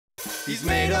He's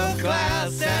made of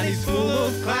glass and he's full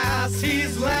of class.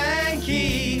 He's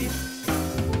lanky.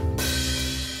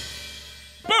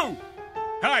 Boo!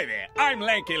 Hi there, I'm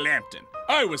Lanky Lampton.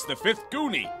 I was the 5th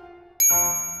Goonie.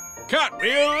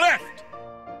 Cartwheel left!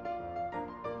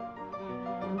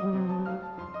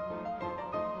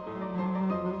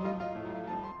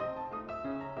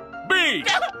 B!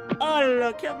 Oh,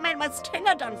 look, you made my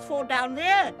stinger done fall down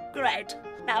there. Great.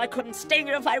 Now I couldn't sting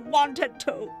you if I wanted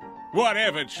to.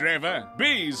 Whatever, Trevor.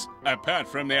 Bees, apart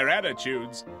from their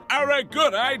attitudes, are a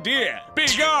good idea. Be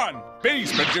gone!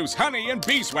 Bees produce honey and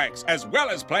beeswax, as well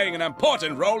as playing an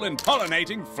important role in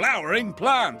pollinating flowering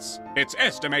plants. It's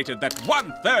estimated that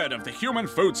 1/3 of the human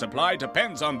food supply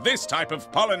depends on this type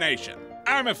of pollination.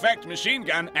 I'm Effect Machine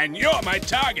Gun, and you're my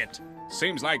target.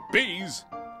 Seems like bees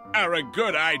are a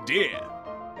good idea.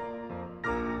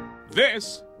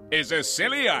 This is a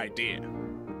silly idea.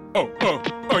 Oh,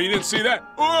 you didn't see that?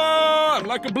 Oh, I'm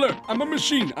like a blur. I'm a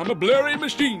machine. I'm a blurry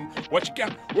machine. What you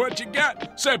got? What you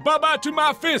got? Say bye-bye to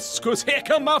my fists, cause here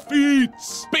come my feet.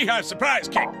 Beehive surprise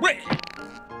kick. Wait.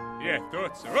 Yeah,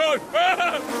 thought so. Oh,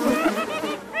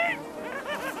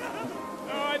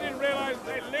 I didn't realize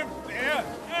they lived there.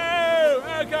 Oh,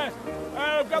 okay.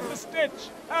 I've got the stitch.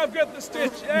 I've got the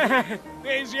stitch.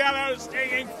 These yellow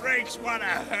stinging freaks want to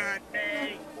hurt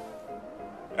me.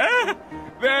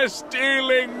 They're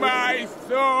stealing my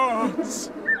thoughts.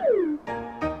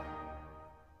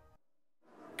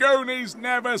 Goonies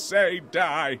never say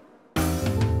die.